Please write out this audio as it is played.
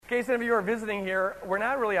case any of you are visiting here, we're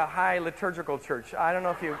not really a high liturgical church. I don't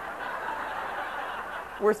know if you...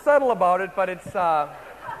 We're subtle about it, but it's... The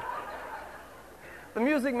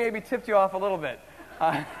music maybe tipped you off a little bit.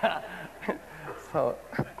 So,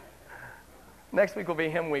 next week will be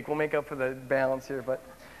hymn week. We'll make up for the balance here, but...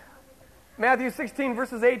 Matthew 16,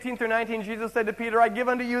 verses 18 through 19, Jesus said to Peter, I give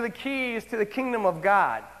unto you the keys to the kingdom of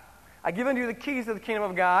God. I give unto you the keys to the kingdom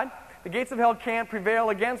of God. The gates of hell can't prevail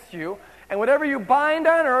against you. And whatever you bind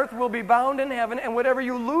on earth will be bound in heaven, and whatever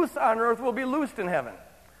you loose on earth will be loosed in heaven.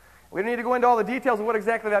 We don't need to go into all the details of what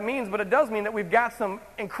exactly that means, but it does mean that we've got some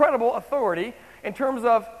incredible authority in terms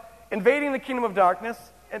of invading the kingdom of darkness,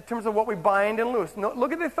 in terms of what we bind and loose. No,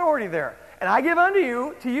 look at the authority there. And I give unto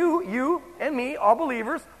you, to you, you and me, all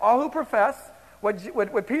believers, all who profess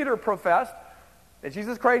what Peter professed, that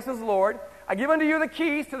Jesus Christ is Lord. I give unto you the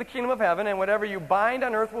keys to the kingdom of heaven, and whatever you bind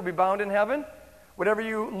on earth will be bound in heaven. Whatever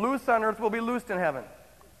you loose on earth will be loosed in heaven.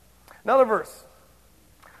 Another verse.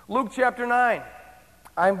 Luke chapter 9.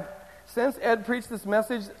 Since Ed preached this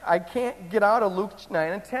message, I can't get out of Luke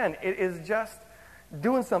 9 and 10. It is just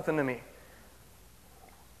doing something to me.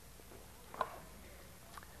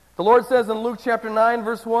 The Lord says in Luke chapter 9,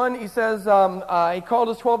 verse 1, He says, He called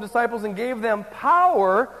His 12 disciples and gave them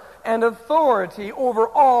power and authority over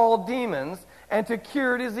all demons and to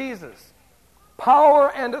cure diseases.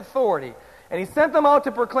 Power and authority. And He sent them out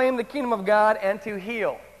to proclaim the kingdom of God and to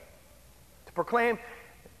heal. To proclaim.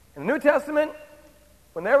 In the New Testament,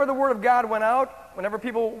 whenever the Word of God went out, whenever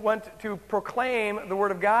people went to proclaim the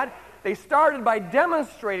Word of God, they started by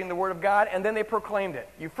demonstrating the Word of God, and then they proclaimed it.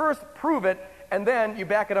 You first prove it, and then you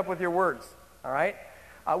back it up with your words. All right?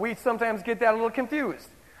 We sometimes get that a little confused.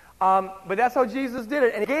 But that's how Jesus did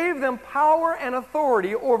it. And He gave them power and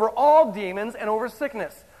authority over all demons and over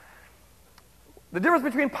sickness. The difference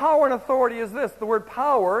between power and authority is this. The word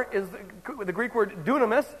power is the Greek word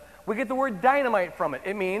dunamis. We get the word dynamite from it.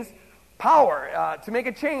 It means power, to make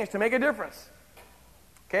a change, to make a difference.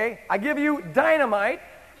 Okay? I give you dynamite,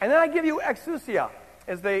 and then I give you exousia,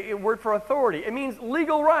 as the word for authority. It means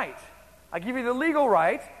legal right. I give you the legal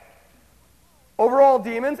right over all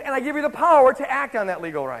demons, and I give you the power to act on that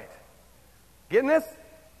legal right. Getting this?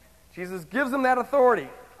 Jesus gives them that authority.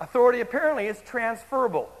 Authority apparently is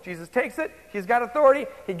transferable. Jesus takes it, He's got authority,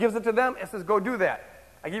 He gives it to them, and says, go do that.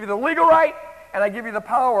 I give you the legal right, and I give you the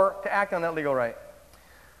power to act on that legal right.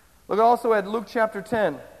 Look also at Luke chapter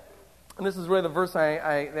 10. And this is really the verse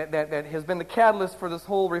that has been the catalyst for this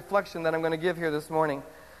whole reflection that I'm going to give here this morning.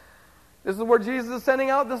 This is where Jesus is sending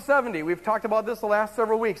out the 70. We've talked about this the last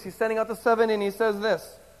several weeks. He's sending out the 70, and He says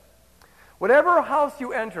this. Whatever house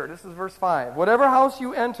you enter, this is verse 5. Whatever house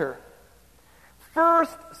you enter,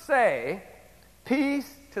 first say,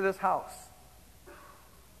 peace to this house.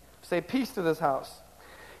 Say, peace to this house.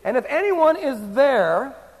 And if anyone is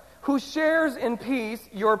there who shares in peace,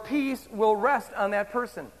 your peace will rest on that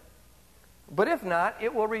person. But if not,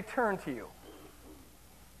 it will return to you.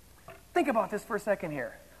 Think about this for a second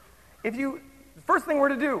here. The first thing we're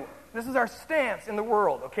to do, this is our stance in the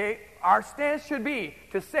world, okay? Our stance should be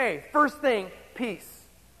to say, first thing, peace.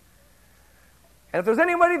 And if there's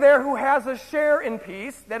anybody there who has a share in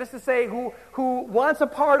peace, that is to say, who wants a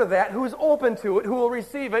part of that, who is open to it, who will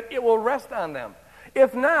receive it, it will rest on them.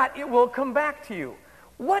 If not, it will come back to you.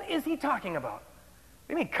 What is he talking about? What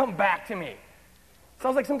do you mean, come back to me?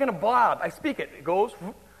 Sounds like some kind of blob. I speak it. It goes.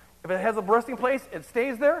 If it has a resting place, it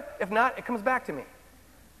stays there. If not, it comes back to me.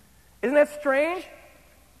 Isn't that strange?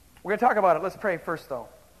 We're going to talk about it. Let's pray first, though.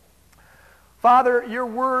 Father, your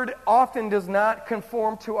word often does not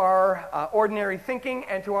conform to our ordinary thinking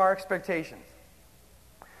and to our expectations.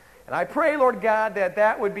 And I pray, Lord God,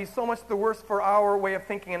 that would be so much the worse for our way of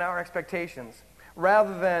thinking and our expectations,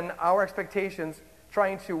 rather than our expectations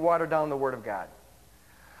trying to water down the word of God.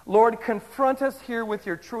 Lord, confront us here with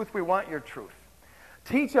your truth. We want your truth.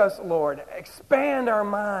 Teach us, Lord, expand our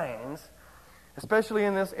minds, especially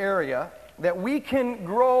in this area, that we can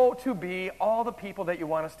grow to be all the people that you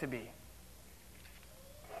want us to be.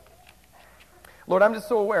 Lord, I'm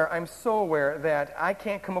so aware that I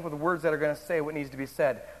can't come up with words that are going to say what needs to be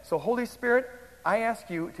said. So, Holy Spirit, I ask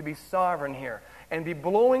you to be sovereign here and be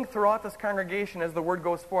blowing throughout this congregation as the word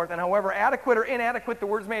goes forth. And however adequate or inadequate the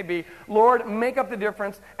words may be, Lord, make up the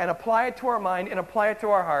difference and apply it to our mind and apply it to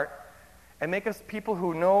our heart and make us people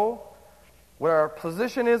who know what our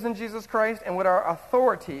position is in Jesus Christ and what our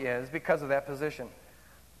authority is because of that position.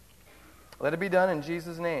 Let it be done in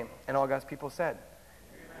Jesus' name. And all God's people said,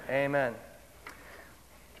 Amen.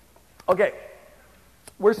 Okay,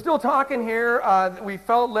 we're still talking here. We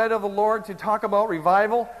felt led of the Lord to talk about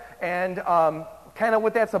revival and kind of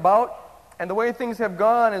what that's about. And the way things have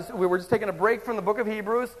gone is we were just taking a break from the book of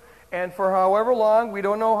Hebrews, and for however long, we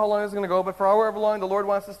don't know how long it's going to go, but for however long the Lord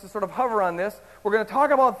wants us to sort of hover on this, we're going to talk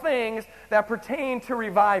about things that pertain to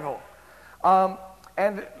revival.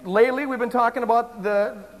 And lately we've been talking about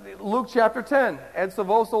the Luke chapter 10. Ed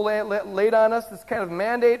Savoso laid on us this kind of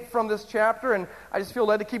mandate from this chapter, and I just feel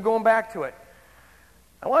led to keep going back to it.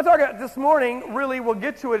 I want to talk this morning, really we'll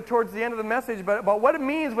get to it towards the end of the message, but about what it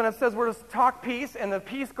means when it says we're to talk peace, and the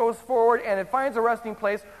peace goes forward and it finds a resting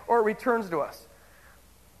place or it returns to us.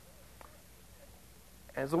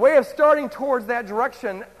 As a way of starting towards that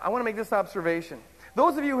direction, I want to make this observation.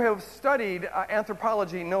 Those of you who have studied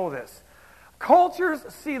anthropology know this. Cultures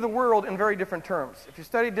see the world in very different terms. If you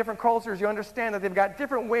study different cultures, you understand that they've got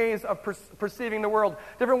different ways of perceiving the world,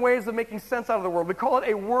 different ways of making sense out of the world. We call it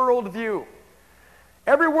a worldview.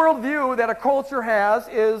 Every worldview that a culture has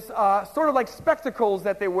is sort of like spectacles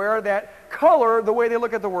that they wear that color the way they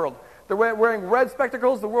look at the world. They're wearing red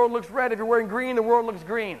spectacles, the world looks red. If you're wearing green, the world looks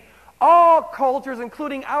green. All cultures,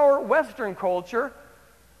 including our Western culture,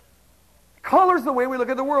 colors the way we look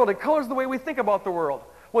at the world. It colors the way we think about the world.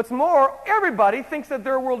 What's more, everybody thinks that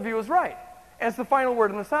their worldview is right. And it's the final word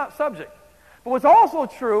in the subject. But what's also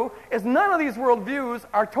true is none of these worldviews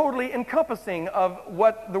are totally encompassing of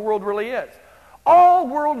what the world really is. All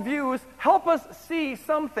worldviews help us see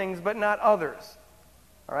some things, but not others.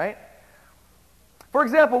 All right? For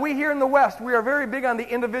example, we here in the West, we are very big on the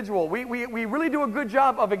individual. We really do a good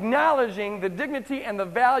job of acknowledging the dignity and the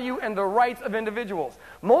value and the rights of individuals.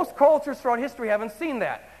 Most cultures throughout history haven't seen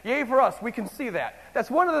that. Yay for us, we can see that. That's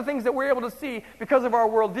one of the things that we're able to see because of our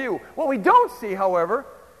worldview. What we don't see, however,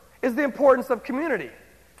 is the importance of community.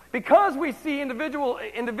 Because we see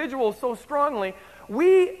individuals so strongly,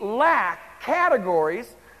 we lack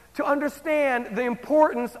categories to understand the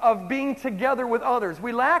importance of being together with others.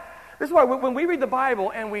 This is why when we read the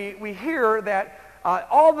Bible and we hear that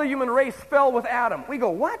all the human race fell with Adam, we go,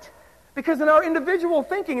 what? Because in our individual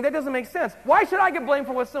thinking, that doesn't make sense. Why should I get blamed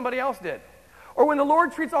for what somebody else did? Or when the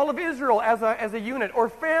Lord treats all of Israel as a unit, or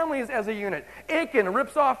families as a unit. Achan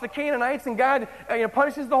rips off the Canaanites and God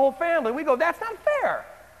punishes the whole family. We go, that's not fair.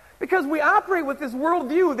 Because we operate with this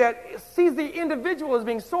worldview that sees the individual as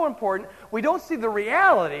being so important, we don't see the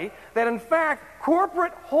reality that, in fact,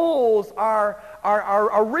 corporate wholes are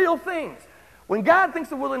real things. When God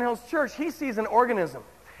thinks of Woodland Hills Church, He sees an organism.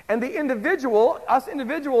 And the individual, us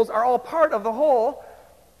individuals, are all part of the whole.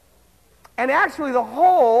 And actually, the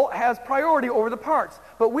whole has priority over the parts.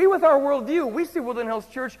 But we, with our worldview, we see Woodland Hills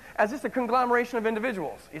Church as just a conglomeration of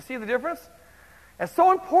individuals. You see the difference? It's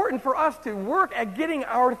so important for us to work at getting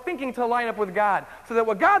our thinking to line up with God, so that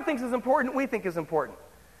what God thinks is important, we think is important.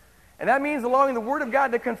 And that means allowing the Word of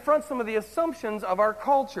God to confront some of the assumptions of our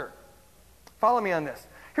culture. Follow me on this.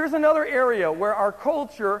 Here's another area where our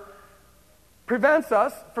culture prevents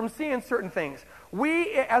us from seeing certain things.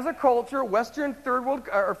 We, as a culture, Western, third world,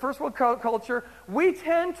 or first world culture, we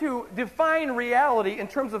tend to define reality in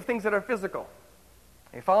terms of things that are physical.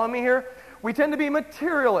 Are you following me here? We tend to be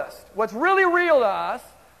materialist. What's really real to us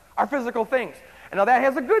are physical things. And now that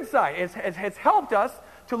has a good side. It's helped us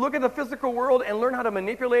to look at the physical world and learn how to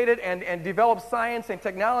manipulate it and develop science and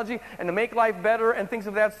technology and to make life better and things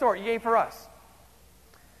of that sort. Yay for us.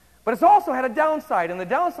 But it's also had a downside, and the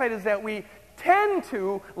downside is that we tend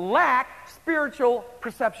to lack spiritual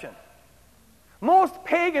perception. Most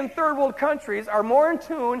pagan third world countries are more in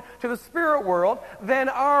tune to the spirit world than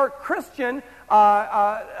our Christian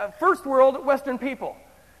first world Western people,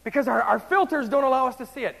 because our filters don't allow us to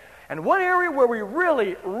see it. And one area where we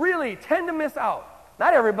really, really tend to miss out,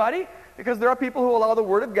 not everybody, because there are people who allow the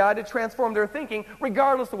Word of God to transform their thinking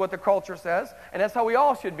regardless of what the culture says, and that's how we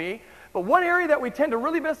all should be. But one area that we tend to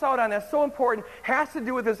really miss out on that's so important has to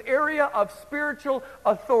do with this area of spiritual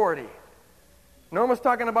authority. Norm was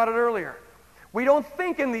talking about it earlier. We don't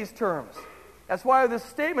think in these terms. That's why this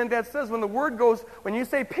statement that says when you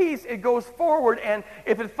say peace, it goes forward, and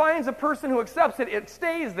if it finds a person who accepts it, it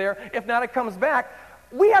stays there. If not, it comes back.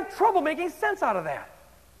 We have trouble making sense out of that.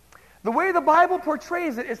 The way the Bible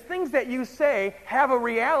portrays it is things that you say have a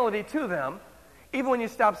reality to them, even when you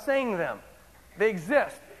stop saying them. They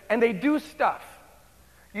exist, and they do stuff.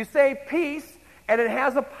 You say peace, and it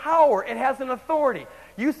has a power. It has an authority.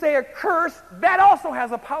 You say a curse, that also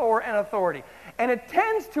has a power and authority. And it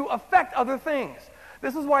tends to affect other things.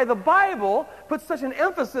 This is why the Bible puts such an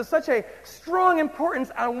emphasis, such a strong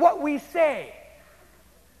importance on what we say.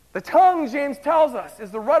 The tongue, James tells us,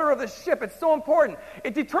 is the rudder of the ship. It's so important.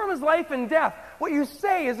 It determines life and death. What you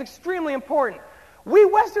say is extremely important. We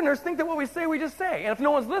Westerners think that what we say, we just say. And if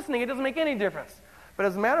no one's listening, it doesn't make any difference. But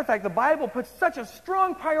as a matter of fact, the Bible puts such a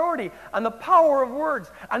strong priority on the power of words,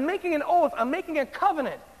 on making an oath, on making a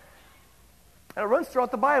covenant. And it runs throughout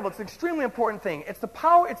the Bible. It's an extremely important thing. It's the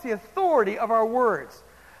power, it's the authority of our words.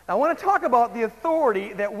 Now, I want to talk about the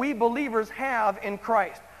authority that we believers have in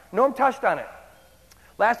Christ. Norm touched on it.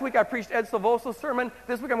 Last week I preached Ed Silvoso's sermon.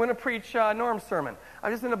 This week I'm going to preach Norm's sermon.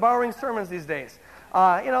 I'm just into borrowing sermons these days.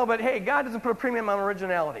 But hey, God doesn't put a premium on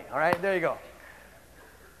originality. All right, there you go.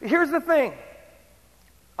 Here's the thing.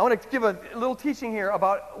 I want to give a little teaching here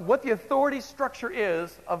about what the authority structure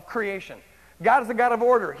is of creation. God is a God of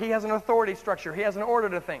order. He has an authority structure. He has an order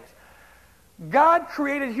to things. God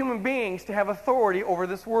created human beings to have authority over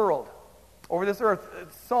this world, over this earth.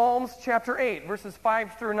 Psalms chapter 8, verses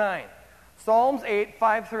 5 through 9. Psalms 8,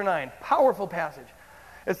 5 through 9. Powerful passage.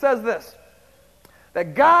 It says this,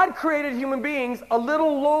 that God created human beings a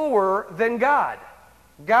little lower than God.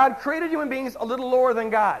 God created human beings a little lower than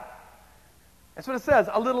God. That's what it says,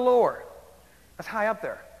 a little lower. That's high up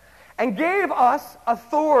there. And gave us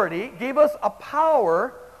authority, gave us a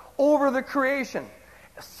power over the creation,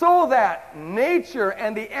 so that nature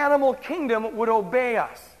and the animal kingdom would obey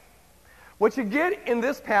us. What you get in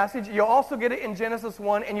this passage, you also get it in Genesis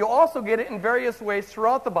 1, and you also get it in various ways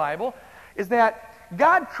throughout the Bible, is that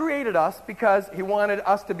God created us because He wanted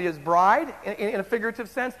us to be His bride, in a figurative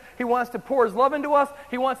sense. He wants to pour His love into us.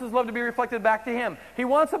 He wants His love to be reflected back to Him. He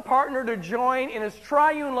wants a partner to join in His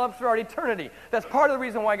triune love throughout eternity. That's part of the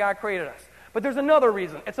reason why God created us. But there's another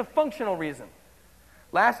reason. It's a functional reason.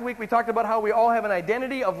 Last week we talked about how we all have an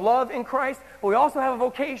identity of love in Christ, but we also have a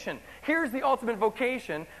vocation. Here's the ultimate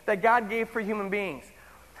vocation that God gave for human beings.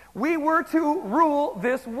 We were to rule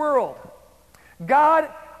this world. God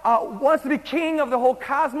wants to be king of the whole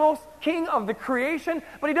cosmos, king of the creation,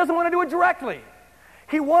 but He doesn't want to do it directly.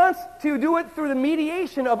 He wants to do it through the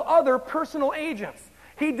mediation of other personal agents.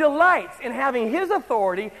 He delights in having His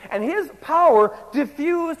authority and His power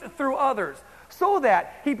diffused through others, so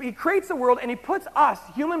that He creates a world and He puts us,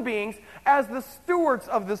 human beings, as the stewards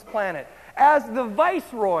of this planet, as the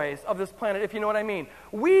viceroys of this planet, if you know what I mean.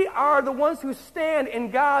 We are the ones who stand in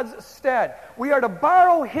God's stead. We are to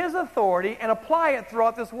borrow His authority and apply it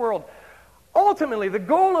throughout this world. Ultimately, the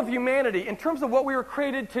goal of humanity, in terms of what we were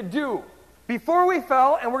created to do, before we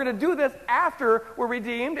fell, and we're going to do this after we're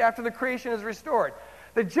redeemed, after the creation is restored.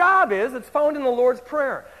 The job is, it's found in the Lord's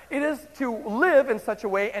Prayer. It is to live in such a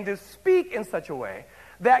way and to speak in such a way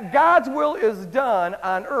that God's will is done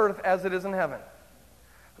on earth as it is in heaven.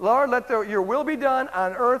 Lord, let your will be done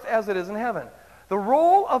on earth as it is in heaven. The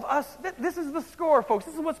role of us, this is the score, folks.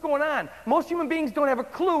 This is what's going on. Most human beings don't have a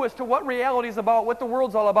clue as to what reality is about, what the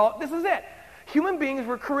world's all about. This is it. Human beings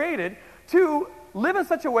were created to live in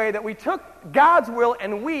such a way that we took God's will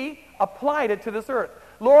and we applied it to this earth.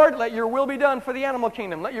 Lord, let your will be done for the animal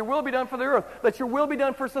kingdom. Let your will be done for the earth. Let your will be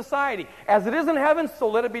done for society. As it is in heaven, so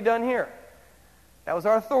let it be done here. That was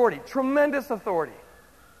our authority. Tremendous authority.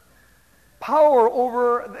 Power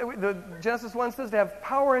over, the Genesis 1 says to have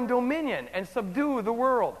power and dominion and subdue the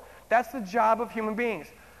world. That's the job of human beings.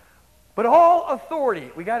 But all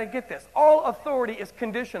authority, we got to get this, all authority is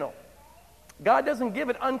conditional. God doesn't give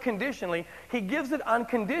it unconditionally. He gives it on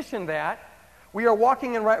condition that we are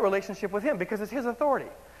walking in right relationship with Him because it's His authority.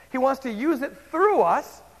 He wants to use it through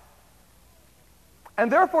us, and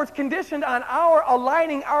therefore it's conditioned on our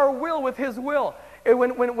aligning our will with His will.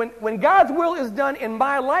 When God's will is done in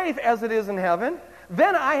my life as it is in heaven,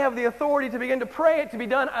 then I have the authority to begin to pray it to be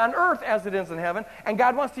done on earth as it is in heaven, and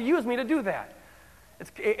God wants to use me to do that.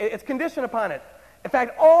 It's conditioned upon it. In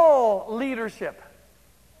fact, all leadership,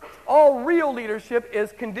 all real leadership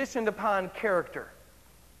is conditioned upon character.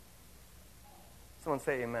 Someone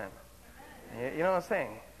say amen. You know what I'm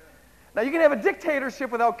saying? Now, you can have a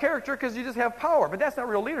dictatorship without character because you just have power, but that's not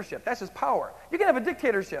real leadership. That's just power. You can have a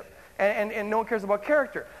dictatorship and no one cares about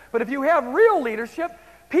character. But if you have real leadership,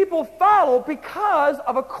 people follow because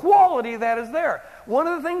of a quality that is there. One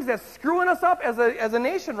of the things that's screwing us up as a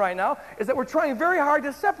nation right now is that we're trying very hard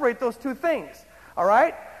to separate those two things. All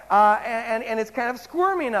right? And it's kind of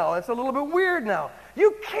squirmy now. It's a little bit weird now.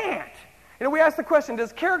 You can't. You know, we ask the question,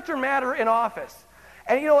 does character matter in office?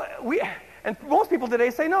 And, you know, and most people today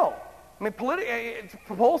say no. I mean,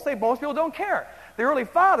 polls say most people don't care. The early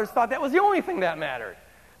fathers thought that was the only thing that mattered.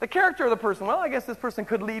 The character of the person. Well, I guess this person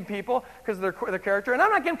could lead people because of their character. And I'm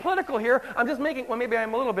not getting political here. I'm just making, well, maybe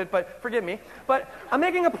I'm a little bit, but forgive me. But I'm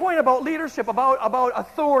making a point about leadership, about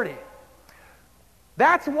authority.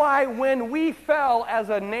 That's why when we fell as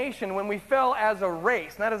a nation, when we fell as a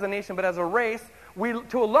race, not as a nation, but as a race, we,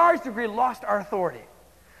 to a large degree, lost our authority.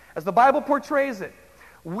 As the Bible portrays it,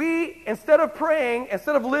 We, instead of praying,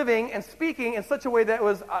 instead of living and speaking in such a way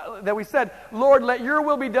that we said, Lord, let your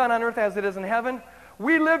will be done on earth as it is in heaven,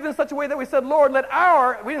 we lived in such a way that we said, Lord,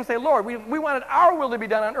 we didn't say Lord, we wanted our will to be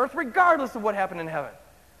done on earth regardless of what happened in heaven.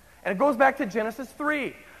 And it goes back to Genesis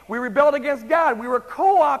 3. We rebelled against God. We were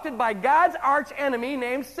co-opted by God's arch enemy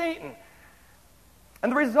named Satan.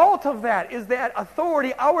 And the result of that is that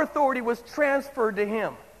our authority was transferred to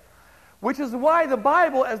him. Which is why the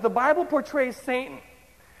Bible, as the Bible portrays Satan,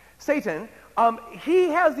 he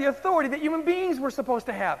has the authority that human beings were supposed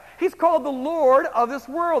to have. He's called the Lord of this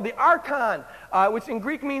world, the Archon, which in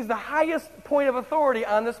Greek means the highest point of authority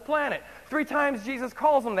on this planet. 3 times Jesus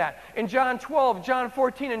calls him that. In John 12, John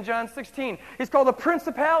 14, and John 16. He's called the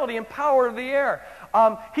principality and power of the air.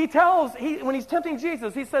 When he's tempting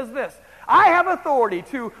Jesus, he says this, I have authority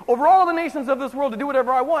over all the nations of this world to do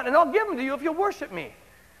whatever I want, and I'll give them to you if you'll worship me.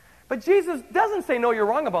 But Jesus doesn't say, no, you're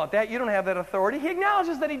wrong about that. You don't have that authority. He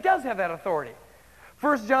acknowledges that he does have that authority.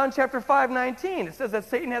 1 John chapter 5:19, it says that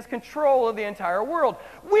Satan has control of the entire world.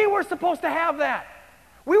 We were supposed to have that.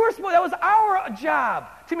 That was our job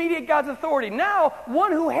to mediate God's authority. Now,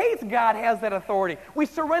 one who hates God has that authority. We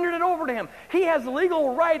surrendered it over to him. He has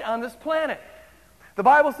legal right on this planet. The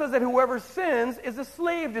Bible says that whoever sins is a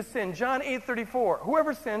slave to sin. John 8:34.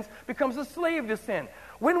 Whoever sins becomes a slave to sin.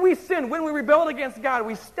 When we sinned, when we rebelled against God,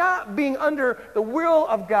 we stopped being under the will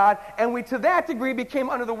of God, and we, to that degree,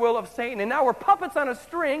 became under the will of Satan. And now we're puppets on a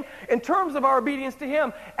string in terms of our obedience to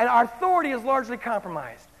him, and our authority is largely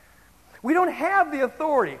compromised. We don't have the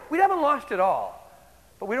authority. We haven't lost it all,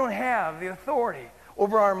 but we don't have the authority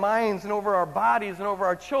over our minds and over our bodies and over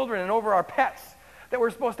our children and over our pets that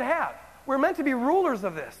we're supposed to have. We're meant to be rulers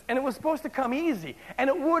of this, and it was supposed to come easy,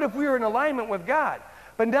 and it would if we were in alignment with God.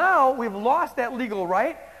 But now we've lost that legal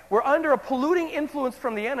right. We're under a polluting influence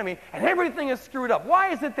from the enemy, and everything is screwed up. Why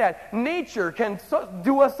is it that nature can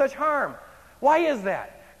do us such harm? Why is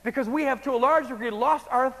that? Because we have, to a large degree, lost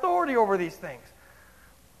our authority over these things.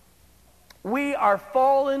 We are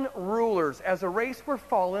fallen rulers. As a race, we're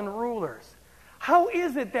fallen rulers. How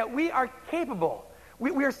is it that we are capable?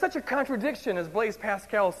 We are such a contradiction, as Blaise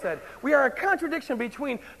Pascal said. We are a contradiction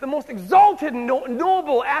between the most exalted,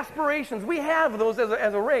 noble aspirations. We have those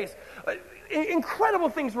as a race. Incredible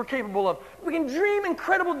things we're capable of. We can dream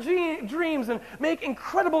incredible dreams and make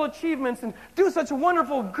incredible achievements and do such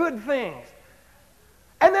wonderful, good things.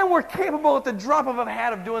 And then we're capable at the drop of a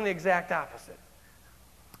hat of doing the exact opposite.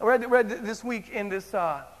 I read this week in this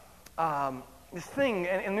thing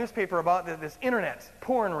in the newspaper about this internet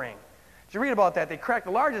porn ring. Did you read about that? They cracked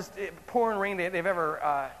the largest porn ring they've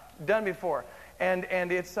ever done before. And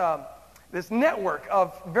it's this network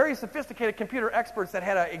of very sophisticated computer experts that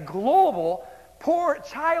had a global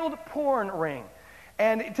child porn ring.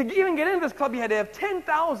 And to even get into this club, you had to have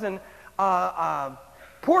 10,000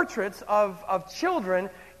 portraits of children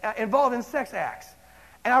involved in sex acts.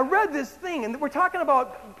 And I read this thing, and we're talking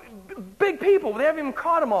about big people. They haven't even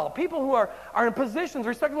caught them all. People who are in positions,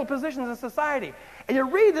 respectable positions in society. And you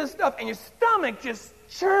read this stuff, and your stomach just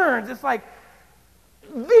churns. It's like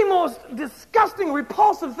the most disgusting,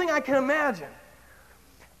 repulsive thing I can imagine.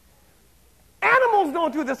 Animals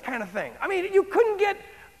don't do this kind of thing. I mean, you couldn't get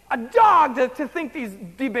a dog to think these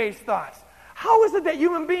debased thoughts. How is it that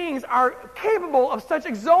human beings are capable of such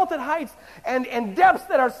exalted heights and depths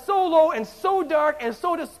that are so low and so dark and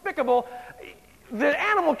so despicable? The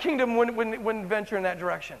animal kingdom wouldn't venture in that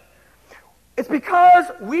direction. It's because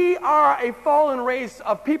we are a fallen race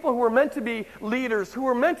of people who are meant to be leaders, who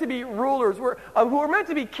are meant to be rulers, who are meant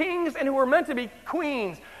to be kings and who are meant to be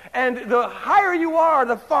queens. And the higher you are,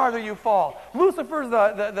 the farther you fall. Lucifer's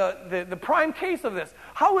the prime case of this.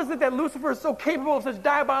 How is it that Lucifer is so capable of such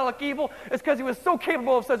diabolic evil? It's because he was so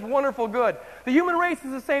capable of such wonderful good. The human race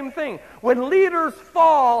is the same thing. When leaders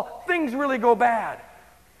fall, things really go bad.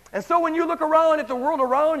 And so when you look around at the world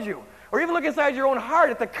around you, or even look inside your own heart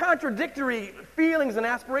at the contradictory feelings and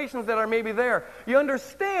aspirations that are maybe there, you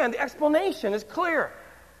understand the explanation is clear.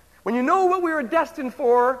 When you know what we were destined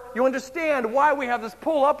for, you understand why we have this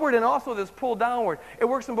pull upward and also this pull downward. It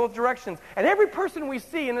works in both directions. And every person we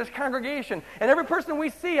see in this congregation, and every person we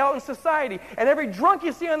see out in society, and every drunk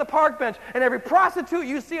you see on the park bench, and every prostitute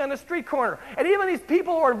you see on the street corner, and even these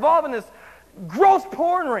people who are involved in this gross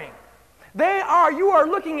porn ring, you are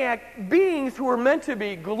looking at beings who are meant to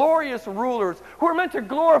be glorious rulers, who are meant to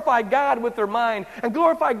glorify God with their mind, and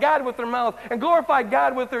glorify God with their mouth, and glorify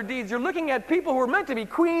God with their deeds. You're looking at people who are meant to be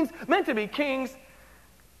queens, meant to be kings,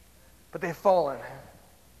 but they've fallen, and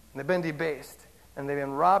they've been debased, and they've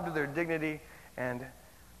been robbed of their dignity, and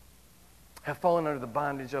have fallen under the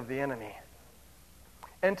bondage of the enemy.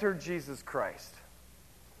 Enter Jesus Christ.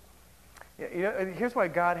 Here's why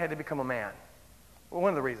God had to become a man. Well, one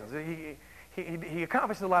of the reasons. He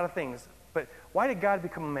accomplished a lot of things, but why did God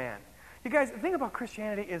become a man? You guys, the thing about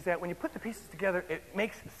Christianity is that when you put the pieces together, it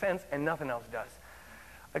makes sense and nothing else does.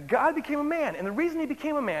 God became a man, and the reason he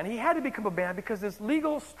became a man, he had to become a man because this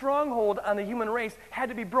legal stronghold on the human race had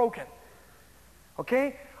to be broken.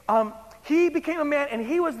 Okay? He became a man, and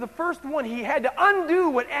he was the first one. He had to undo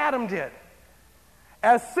what Adam did.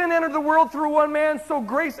 As sin entered the world through one man, so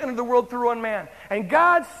grace entered the world through one man. And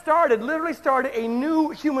God literally started a new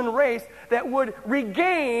human race that would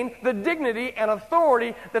regain the dignity and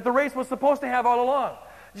authority that the race was supposed to have all along.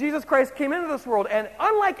 Jesus Christ came into this world, and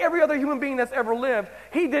unlike every other human being that's ever lived,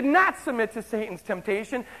 he did not submit to Satan's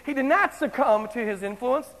temptation. He did not succumb to his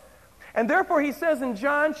influence. And therefore he says in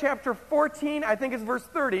John chapter 14, I think it's verse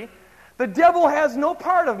 30, the devil has no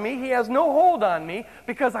part of me, he has no hold on me,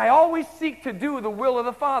 because I always seek to do the will of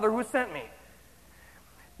the Father who sent me.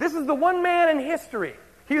 This is the one man in history.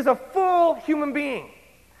 He is a full human being.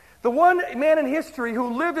 The one man in history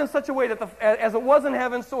who lived in such a way that as it was in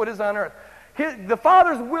heaven, so it is on earth. The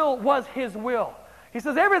Father's will was his will. He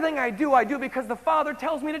says, everything I do because the Father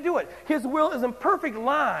tells me to do it. His will is in perfect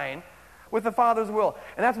line with the Father's will.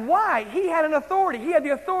 And that's why he had an authority. He had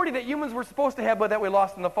the authority that humans were supposed to have, but that we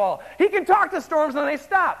lost in the fall. He can talk to storms and they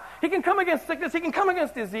stop. He can come against sickness. He can come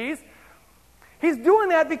against disease. He's doing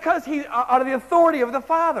that because he's out of the authority of the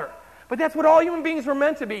Father. But that's what all human beings were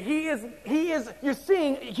meant to be. You're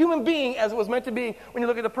seeing a human being as it was meant to be when you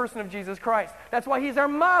look at the person of Jesus Christ. That's why he's our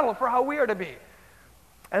model for how we are to be.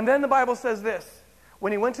 And then the Bible says this.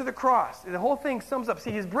 When he went to the cross, the whole thing sums up. See,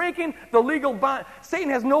 he's breaking the legal bond. Satan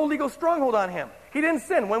has no legal stronghold on him. He didn't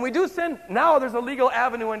sin. When we do sin, now there's a legal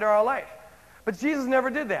avenue into our life. But Jesus never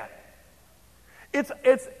did that. It's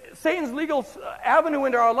Satan's legal avenue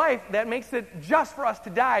into our life that makes it just for us to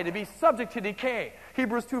die, to be subject to decay.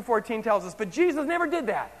 Hebrews 2:14 tells us. But Jesus never did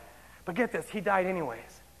that. But get this, he died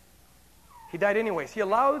anyways. He died anyways. He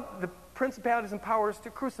allowed the principalities and powers to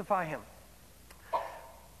crucify him.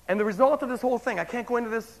 And the result of this whole thing, I can't go into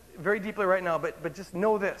this very deeply right now, but just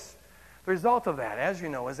know this. The result of that, as you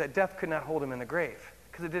know, is that death could not hold him in the grave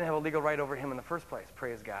because it didn't have a legal right over him in the first place.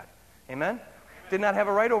 Praise God. Amen? Did not have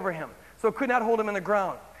a right over him. So it could not hold him in the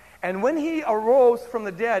ground. And when he arose from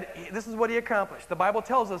the dead, this is what he accomplished. The Bible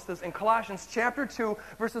tells us this in Colossians chapter 2,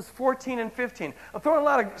 verses 14 and 15. I'm throwing a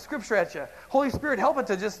lot of scripture at you. Holy Spirit, help it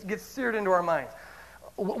to just get seared into our minds.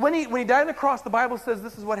 When he died on the cross, the Bible says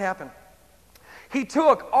this is what happened. He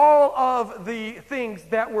took all of the things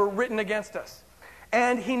that were written against us,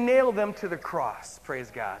 and he nailed them to the cross.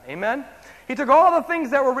 Praise God. Amen? He took all the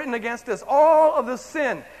things that were written against us, all of the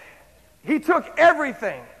sin. He took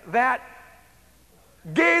everything that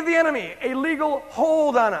gave the enemy a legal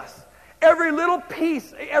hold on us. Every little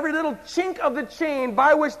piece, every little chink of the chain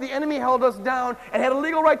by which the enemy held us down and had a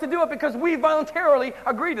legal right to do it because we voluntarily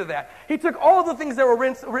agreed to that. He took all the things that were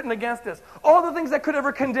written against us, all the things that could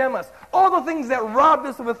ever condemn us, all the things that robbed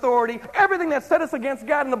us of authority, everything that set us against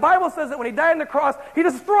God. And the Bible says that when he died on the cross, he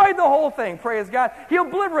destroyed the whole thing, praise God. He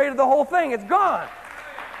obliterated the whole thing. It's gone.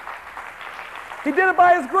 He did it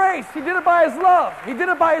by his grace. He did it by his love. He did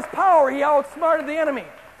it by his power. He outsmarted the enemy.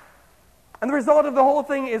 And the result of the whole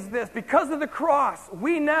thing is this. Because of the cross,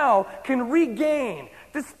 we now can regain,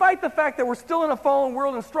 despite the fact that we're still in a fallen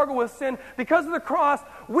world and struggle with sin, because of the cross,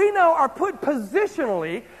 we now are put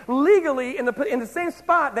positionally, legally, in the same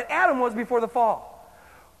spot that Adam was before the fall.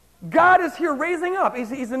 God is here raising up.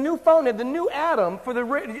 He's the new founded, the new Adam for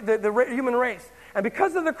the human race. And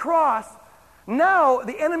because of the cross, now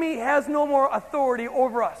the enemy has no more authority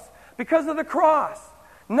over us. Because of the cross,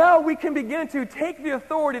 now we can begin to take the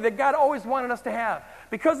authority that God always wanted us to have.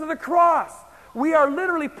 Because of the cross, we are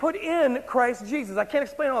literally put in Christ Jesus. I can't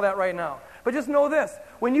explain all that right now. But just know this.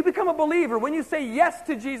 When you become a believer, when you say yes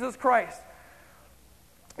to Jesus Christ,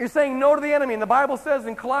 you're saying no to the enemy. And the Bible says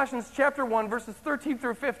in Colossians chapter 1, verses 13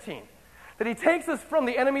 through 15, that he takes us from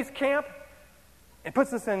the enemy's camp and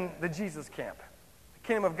puts us in the Jesus camp, the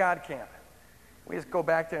kingdom of God camp. We just go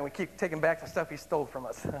back there and we keep taking back the stuff he stole from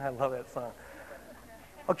us. I love that song.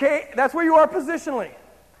 Okay, that's where you are positionally.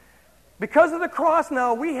 Because of the cross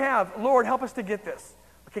now, we have, Lord, help us to get this.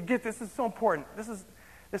 Okay, get this. This is so important.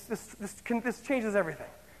 This changes everything.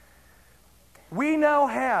 We now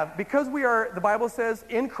have, because we are, the Bible says,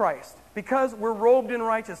 in Christ, because we're robed in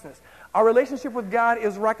righteousness, our relationship with God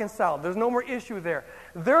is reconciled. There's no more issue there.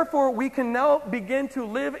 Therefore, we can now begin to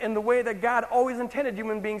live in the way that God always intended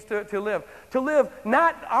human beings to live. To live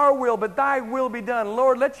not our will, but thy will be done.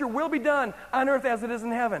 Lord, let your will be done on earth as it is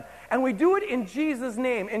in heaven. And we do it in Jesus'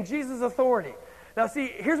 name, in Jesus' authority. Now see,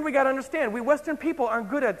 here's what we got to understand. We Western people aren't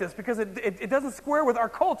good at this because it doesn't square with our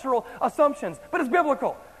cultural assumptions, but it's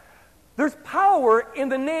biblical. There's power in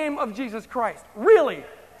the name of Jesus Christ. Really.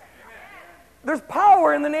 There's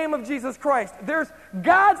power in the name of Jesus Christ. There's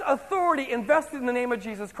God's authority invested in the name of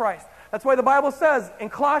Jesus Christ. That's why the Bible says in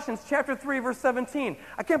Colossians chapter 3, verse 17.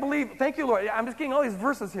 I can't believe, thank you, Lord. I'm just getting all these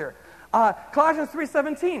verses here. Colossians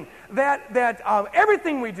 3:17, that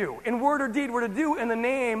everything we do, in word or deed, we're to do in the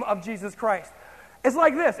name of Jesus Christ. It's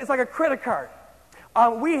like this. It's like a credit card.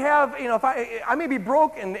 We have, if I may be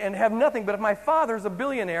broke and have nothing, but if my father's a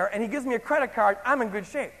billionaire and he gives me a credit card, I'm in good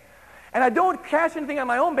shape. And I don't cash anything on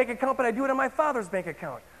my own bank account, but I do it on my father's bank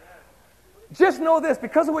account. Just know this,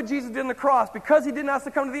 because of what Jesus did on the cross, because he did not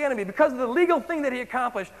succumb to the enemy, because of the legal thing that he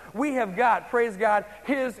accomplished, we have got, praise God,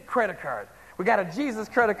 his credit card. We got a Jesus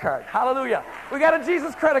credit card. Hallelujah. We got a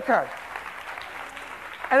Jesus credit card.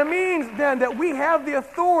 And it means then that we have the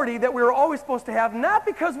authority that we were always supposed to have, not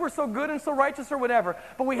because we're so good and so righteous or whatever,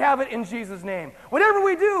 but we have it in Jesus' name. Whatever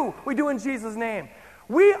we do in Jesus' name.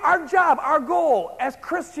 Our job, our goal as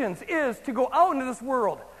Christians is to go out into this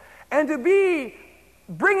world and to be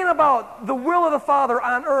bringing about the will of the Father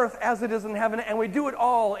on earth as it is in heaven, and we do it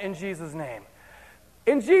all in Jesus' name.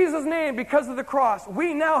 In Jesus' name, because of the cross,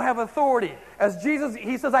 we now have authority. As Jesus,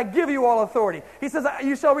 he says, I give you all authority. He says,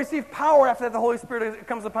 you shall receive power after that the Holy Spirit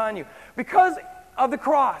comes upon you. Because of the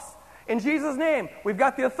cross, in Jesus' name, we've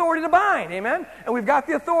got the authority to bind, amen? And we've got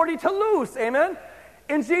the authority to loose, amen?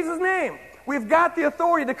 In Jesus' name, we've got the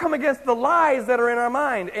authority to come against the lies that are in our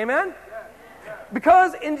mind, amen?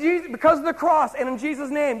 Because of the cross and in Jesus'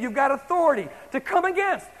 name, you've got authority to come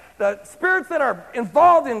against the spirits that are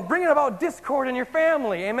involved in bringing about discord in your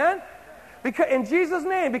family. Amen? Because, in Jesus'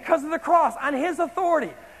 name, because of the cross, on his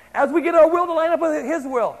authority, as we get our will to line up with his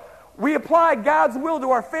will, we apply God's will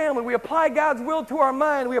to our family. We apply God's will to our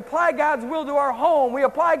mind. We apply God's will to our home. We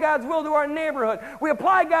apply God's will to our neighborhood. We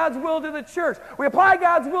apply God's will to the church. We apply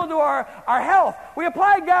God's will to our health. We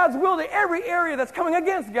apply God's will to every area that's coming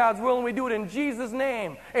against God's will, and we do it in Jesus'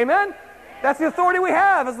 name. Amen? That's the authority we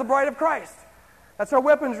have as the bride of Christ. That's our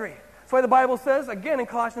weaponry. That's why the Bible says, again in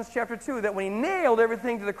Colossians chapter 2, that when he nailed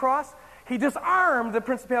everything to the cross, he disarmed the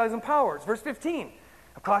principalities and powers. Verse 15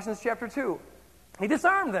 of Colossians chapter 2. He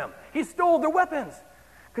disarmed them. He stole their weapons.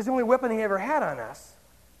 Because the only weapon he ever had on us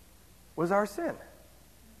was our sin.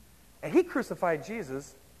 And he crucified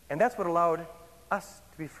Jesus, and that's what allowed us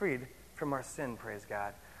to be freed from our sin, praise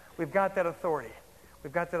God. We've got that authority.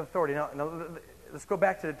 We've got that authority. Now let's go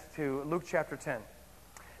back to Luke chapter 10.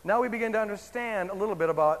 Now we begin to understand a little bit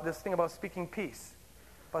about this thing about speaking peace.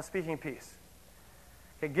 About speaking peace.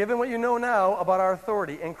 Okay, given what you know now about our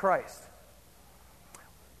authority in Christ,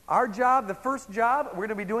 our job, the first job, we're going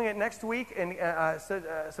to be doing it next week in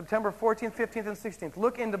September 14th, 15th, and 16th.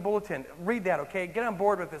 Look in the bulletin. Read that, okay? Get on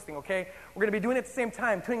board with this thing, okay? We're going to be doing it at the same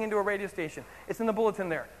time, tuning into a radio station. It's in the bulletin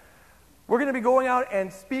there. We're going to be going out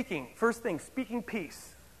and speaking, first thing, speaking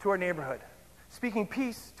peace to our neighborhood. Speaking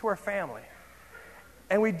peace to our family.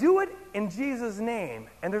 And we do it in Jesus' name,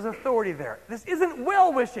 and there's authority there. This isn't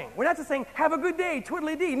well-wishing. We're not just saying, have a good day,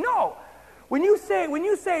 twiddly-dee. No. When you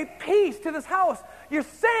say peace to this house, you're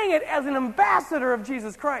saying it as an ambassador of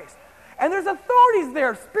Jesus Christ. And there's authorities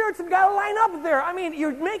there. Spirits have got to line up there. I mean,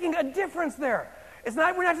 you're making a difference there.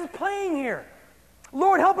 We're not just playing here.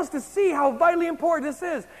 Lord, help us to see how vitally important this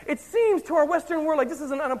is. It seems to our Western world like this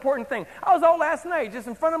is an unimportant thing. I was out last night just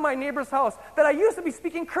in front of my neighbor's house that I used to be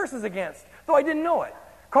speaking curses against, though I didn't know it.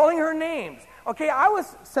 Calling her names. Okay, I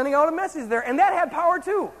was sending out a message there, and that had power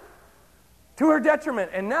too. To her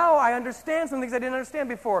detriment. And now I understand some things I didn't understand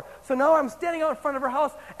before. So now I'm standing out in front of her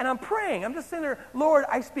house, and I'm praying. I'm just sitting there, Lord,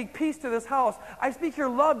 I speak peace to this house. I speak your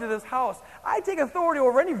love to this house. I take authority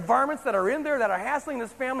over any varmints that are in there that are hassling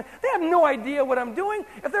this family. They have no idea what I'm doing.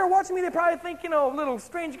 If they're watching me, they probably think, little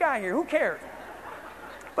strange guy here. Who cares?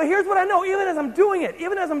 But here's what I know. Even as I'm doing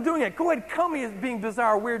it, go ahead, call me as being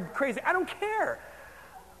bizarre, weird, crazy. I don't care.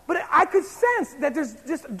 But I could sense that there's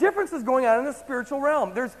just differences going on in the spiritual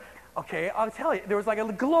realm. I'll tell you, there was like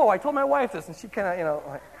a glow. I told my wife this, and she kind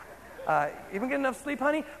of, you been getting enough sleep,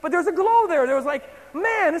 honey? But there's a glow there. There was like,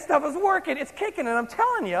 man, this stuff is working. It's kicking. And I'm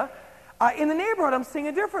telling you, in the neighborhood, I'm seeing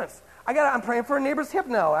a difference. I'm praying for a neighbor's hip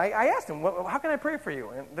now. I asked him, how can I pray for you?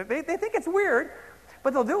 And they think it's weird,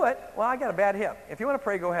 but they'll do it. Well, I got a bad hip. If you want to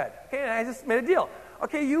pray, go ahead. Okay, and I just made a deal.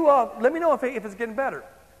 Okay, you let me know if it's getting better.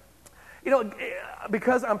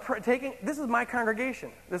 Because I'm this is my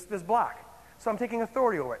congregation, this block. So I'm taking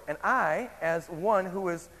authority over it. And I, as one who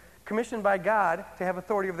is commissioned by God to have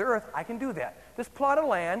authority over the earth, I can do that. This plot of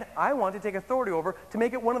land, I want to take authority over to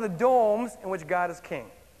make it one of the domes in which God is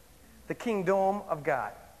king. The kingdom of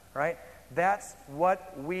God, right? That's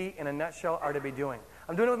what we, in a nutshell, are to be doing.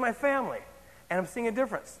 I'm doing it with my family, and I'm seeing a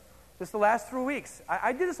difference. Just the last 3 weeks.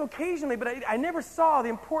 I did this occasionally, but I never saw the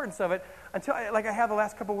importance of it until I have the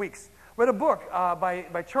last couple weeks. Read a book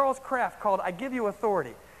by Charles Kraft called I Give You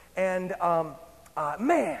Authority. And,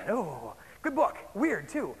 good book. Weird,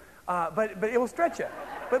 too. But it will stretch you.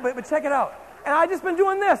 But check it out. And I've just been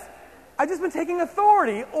doing this. I've just been taking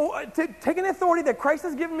authority, taking the authority that Christ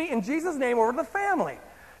has given me in Jesus' name over the family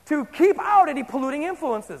to keep out any polluting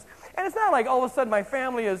influences. And it's not like all of a sudden my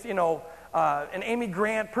family is, an Amy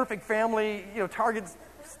Grant, perfect family, Target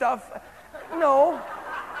stuff. No,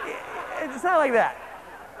 it's not like that.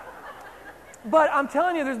 But I'm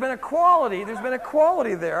telling you, there's been a quality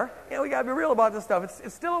there. We got to be real about this stuff.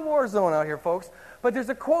 It's still a war zone out here, folks. But there's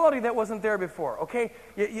a quality that wasn't there before, okay?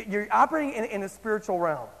 You're operating in a spiritual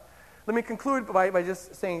realm. Let me conclude by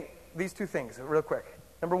just saying these two things real quick.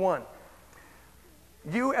 Number one,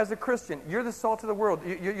 you as a Christian, you're the salt of the world.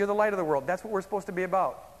 You're the light of the world. That's what we're supposed to be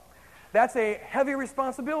about. That's a heavy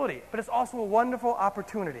responsibility, but it's also a wonderful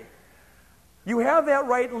opportunity. You have that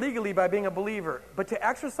right legally by being a believer, but to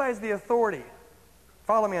exercise the authority,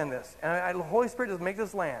 follow me on this, and the Holy Spirit just make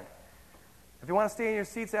this land. If you want to stay in your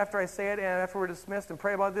seats after I say it and after we're dismissed and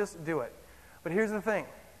pray about this, do it. But here's the thing.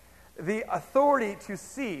 The authority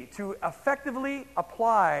to effectively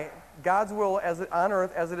apply God's will on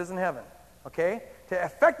earth as it is in heaven, okay? To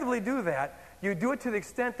effectively do that, you do it to the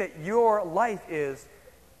extent that your life is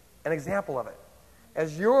an example of it.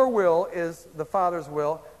 As your will is the Father's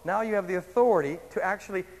will, now you have the authority to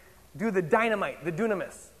actually do the dynamite, the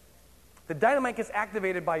dunamis. The dynamite gets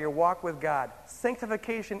activated by your walk with God.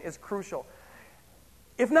 Sanctification is crucial.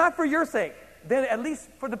 If not for your sake, then at least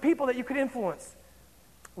for the people that you could influence,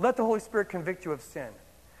 let the Holy Spirit convict you of sin.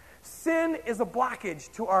 Sin is a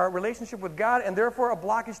blockage to our relationship with God and therefore a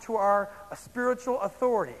blockage to our spiritual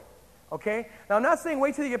authority. Okay? Now, I'm not saying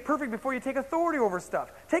wait till you get perfect before you take authority over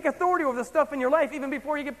stuff. Take authority over the stuff in your life even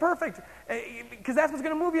before you get perfect, because that's what's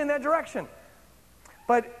going to move you in that direction.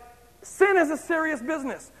 But sin is a serious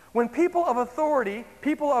business. When people of authority,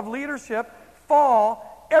 people of leadership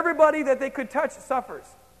fall, everybody that they could touch suffers.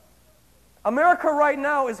 America right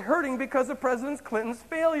now is hurting because of President Clinton's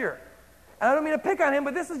failure. And I don't mean to pick on him,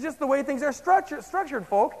 but this is just the way things are structured,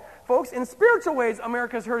 folks. In spiritual ways,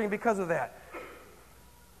 America is hurting because of that.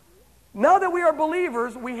 Now that we are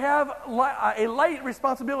believers, we have a light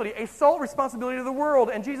responsibility, a salt responsibility to the world.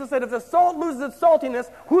 And Jesus said, if the salt loses its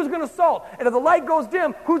saltiness, who's going to salt? And if the light goes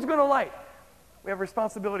dim, who's going to light? We have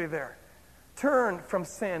responsibility there. Turn from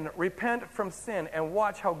sin, repent from sin, and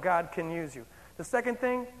watch how God can use you. The second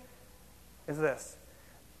thing is this.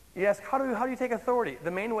 You ask, how do you take authority?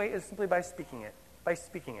 The main way is simply by speaking it. By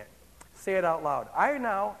speaking it. Say it out loud. I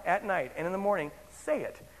now, at night and in the morning, say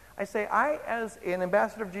it. I say, I, as an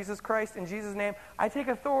ambassador of Jesus Christ, in Jesus' name, I take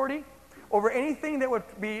authority over anything that would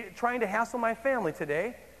be trying to hassle my family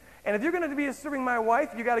today. And if you're going to be disturbing my wife,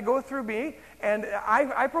 you got to go through me, and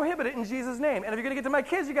I prohibit it in Jesus' name. And if you're going to get to my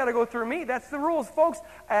kids, you got to go through me. That's the rules, folks.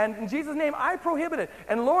 And in Jesus' name, I prohibit it.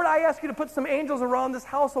 And Lord, I ask you to put some angels around this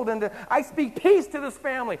household, and I speak peace to this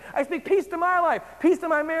family. I speak peace to my life, peace to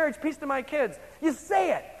my marriage, peace to my kids. You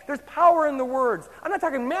say it. There's power in the words. I'm not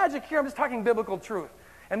talking magic here. I'm just talking biblical truth.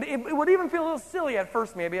 And it would even feel a little silly at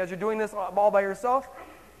first, maybe, as you're doing this all by yourself.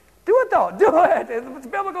 Do it, though. Do it. It's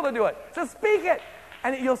biblical to do it. So speak it.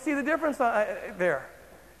 And you'll see the difference there.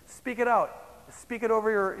 Speak it out. Speak it over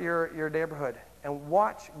your neighborhood. And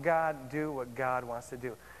watch God do what God wants to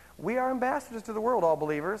do. We are ambassadors to the world, all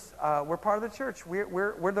believers. We're part of the church.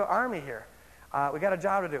 We're the army here. We got a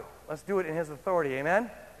job to do. Let's do it in His authority. Amen?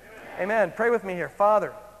 Amen. Pray with me here.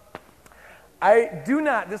 Father, I do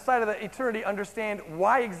not, this side of the eternity, understand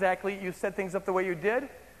why exactly you set things up the way you did,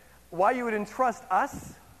 why you would entrust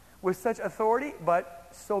us with such authority, but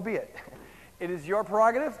so be it. It is your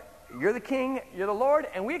prerogative. You're the king, you're the Lord,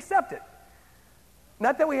 and we accept it.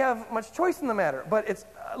 Not that we have much choice in the matter, but it's,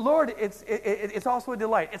 Lord, it's also a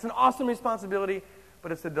delight. It's an awesome responsibility,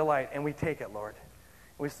 but it's a delight, and we take it, Lord.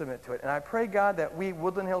 We submit to it. And I pray, God, that we,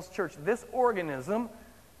 Woodland Hills Church, this organism,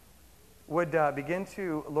 would begin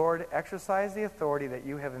to, Lord, exercise the authority that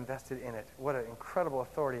you have invested in it. What an incredible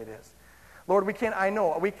authority it is. Lord, we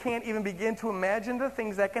can't even begin to imagine the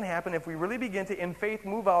things that can happen if we really begin to, in faith,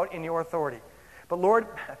 move out in your authority. But Lord,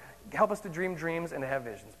 help us to dream dreams and to have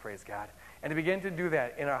visions, praise God. And to begin to do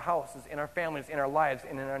that in our houses, in our families, in our lives,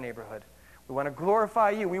 and in our neighborhood. We want to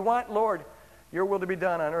glorify you. We want, Lord, your will to be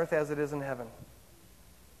done on earth as it is in heaven.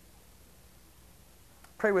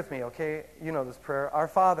 Pray with me, okay? You know this prayer. Our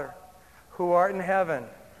Father, who art in heaven,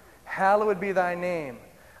 hallowed be thy name.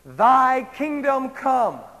 Thy kingdom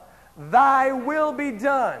come. Thy will be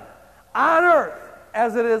done on earth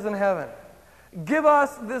as it is in heaven. Give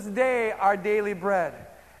us this day our daily bread,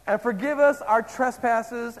 and forgive us our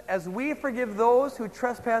trespasses as we forgive those who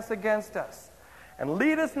trespass against us. And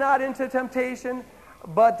lead us not into temptation,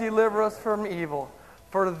 but deliver us from evil.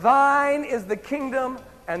 For thine is the kingdom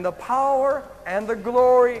and the power and the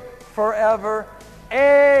glory forever.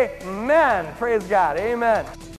 Amen. Praise God. Amen.